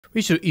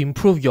which will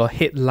improve your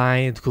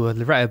headline to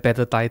write a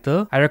better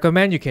title. I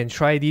recommend you can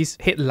try this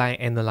headline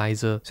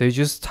analyzer. So you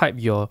just type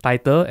your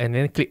title and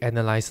then click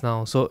analyze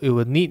now. So it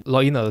will need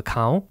login an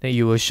account. Then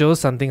you will show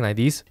something like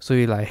this. So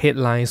you like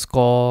headline,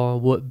 score,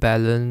 word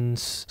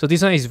balance. So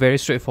this one is very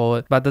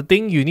straightforward. But the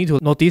thing you need to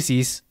notice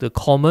is the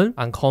common,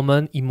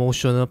 uncommon,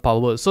 emotional, power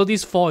word. So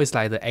this 4 is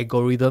like the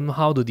algorithm,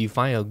 how to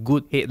define a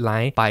good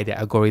headline by the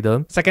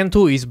algorithm. Second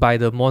tool is by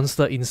the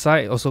Monster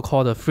Insight, also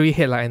called the free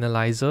headline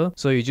analyzer.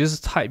 So you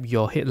just type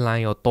your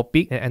headline, your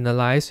topic, and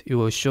analyze. It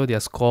will show their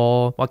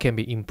score, what can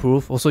be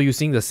improved. Also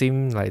using the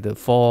same like the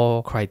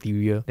 4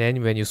 criteria.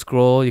 Then when you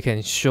scroll, you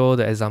can show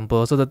the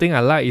example. So the thing I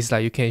like is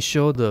like you can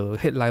show the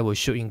headline will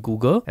show in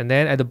Google, and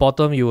then at the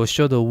bottom you will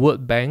show the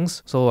word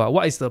banks. So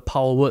what is the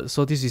power word?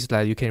 So this is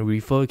like you can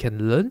refer, you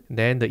can learn.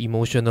 Then the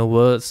emotional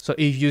words. So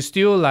if you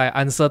still like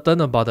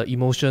uncertain about the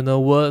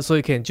emotional word, so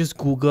you can just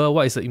Google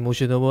what is the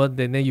emotional word,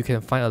 then you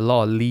can find a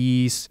lot of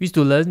lists. Wish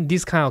to learn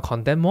this kind of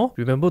content more?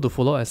 Remember to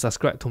follow and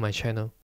subscribe to my channel.